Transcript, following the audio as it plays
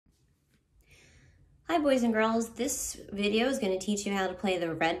Hi boys and girls, this video is going to teach you how to play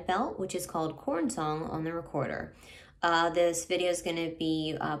the red belt, which is called Corn Song on the recorder. This video is going to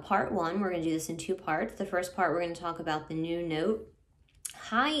be part one. We're going to do this in two parts. The first part we're going to talk about the new note,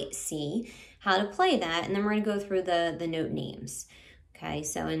 high C, how to play that, and then we're going to go through the note names. Okay,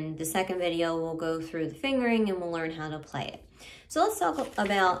 so in the second video we'll go through the fingering and we'll learn how to play it. So let's talk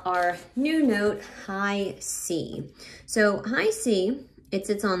about our new note, high C. So high C, it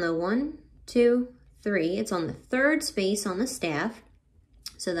sits on the 1, 2, 3. It's on the third space on the staff,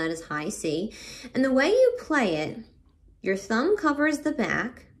 so that is high C. And the way you play it, your thumb covers the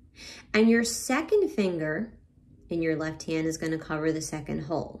back, and your second finger in your left hand is going to cover the second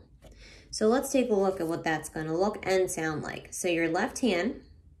hole. So let's take a look at what that's going to look and sound like. So your left hand,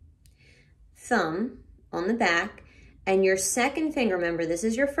 thumb on the back, and your second finger, remember this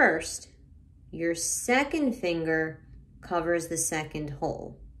is your first, your second finger covers the second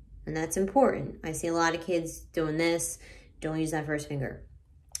hole. And that's important. I see a lot of kids doing this. Don't use that first finger.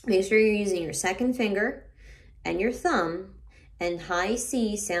 Make sure you're using your second finger and your thumb, and high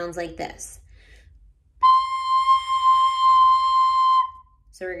C sounds like this.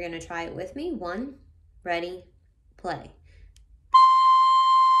 So we're going to try it with me. 1, ready, play.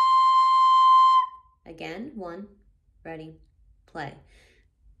 Again, 1, ready, play.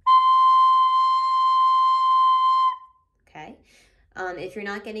 Okay. If you're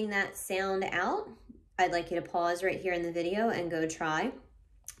not getting that sound out, I'd like you to pause right here in the video and go try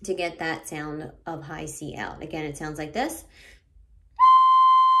to get that sound of high C out. Again, it sounds like this.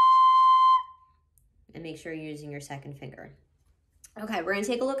 And make sure you're using your second finger. Okay, we're going to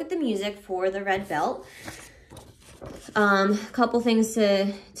take a look at the music for the red belt. Couple things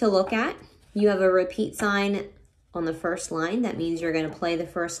to look at. You have a repeat sign on the first line. That means you're going to play the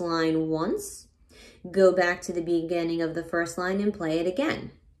first line once. Go back to the beginning of the first line and play it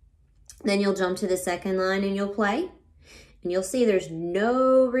again. Then you'll jump to the second line and you'll play. And you'll see there's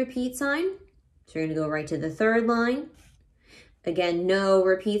no repeat sign. So you're going to go right to the third line. Again, no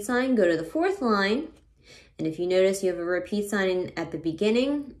repeat sign. Go to the fourth line. And if you notice, you have a repeat sign at the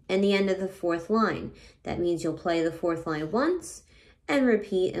beginning and the end of the fourth line. That means you'll play the fourth line once and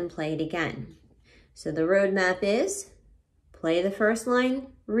repeat and play it again. So the roadmap is play the first line,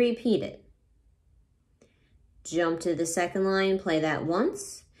 repeat it. Jump to the second line, play that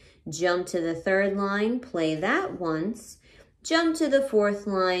once. Jump to the third line, play that once. Jump to the fourth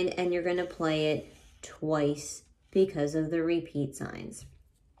line, and you're going to play it twice because of the repeat signs.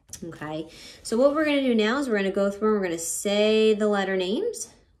 Okay, so what we're going to do now is we're going to go through and we're going to say the letter names.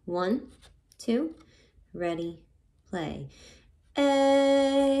 1, 2, ready, play.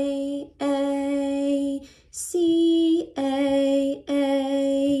 A, C, A,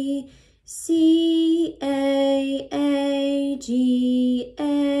 C, A, G,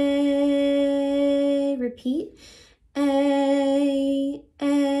 A. Repeat. A,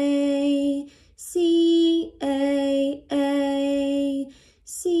 C, A,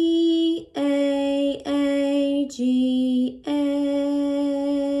 C, A, G, A.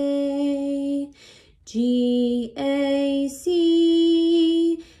 G, A,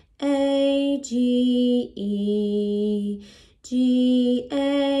 C, A, G, E. G,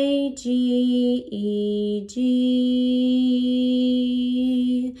 A, G, E, G.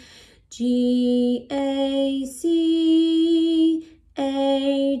 G, A, C,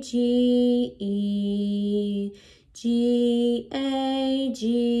 A, G, E. G, A,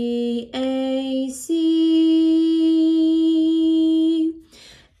 G, A, C.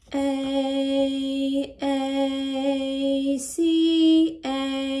 A, C,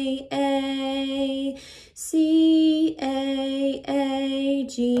 A, C, A,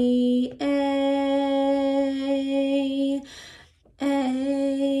 G, A.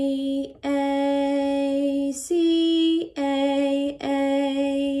 A, C,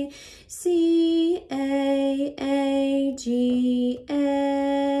 A, C, A, G, A.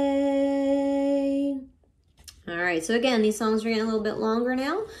 All right, so again, these songs are getting a little bit longer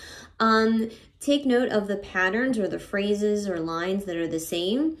now. Take note of the patterns or the phrases or lines that are the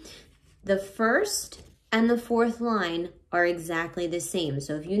same. The first and the fourth line are exactly the same.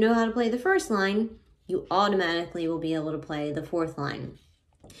 So if you know how to play the first line, you automatically will be able to play the fourth line.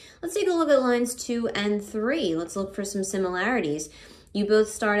 Let's take a look at lines 2 and 3. Let's look for some similarities. You both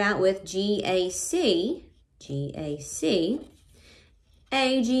start out with G, A, C, G, A, C,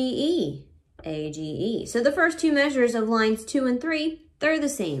 A, G, E, A, G, E. So the first two measures of lines 2 and 3, they're the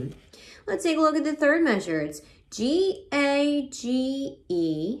same. Let's take a look at the third measure. It's G, A, G,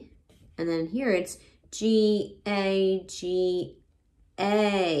 E, and then here it's G, A, G,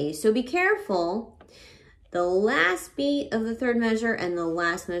 A. So be careful The last beat of the third measure and the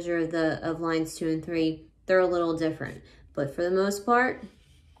last measure of lines 2 and 3, they're a little different. But for the most part,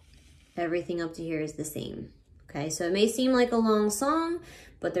 everything up to here is the same. Okay, so it may seem like a long song,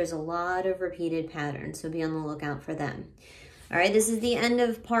 but there's a lot of repeated patterns, so be on the lookout for them. All right, this is the end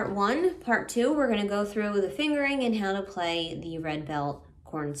of part 1. Part 2, we're gonna go through the fingering and how to play the red belt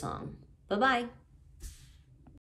corn song. Bye-bye.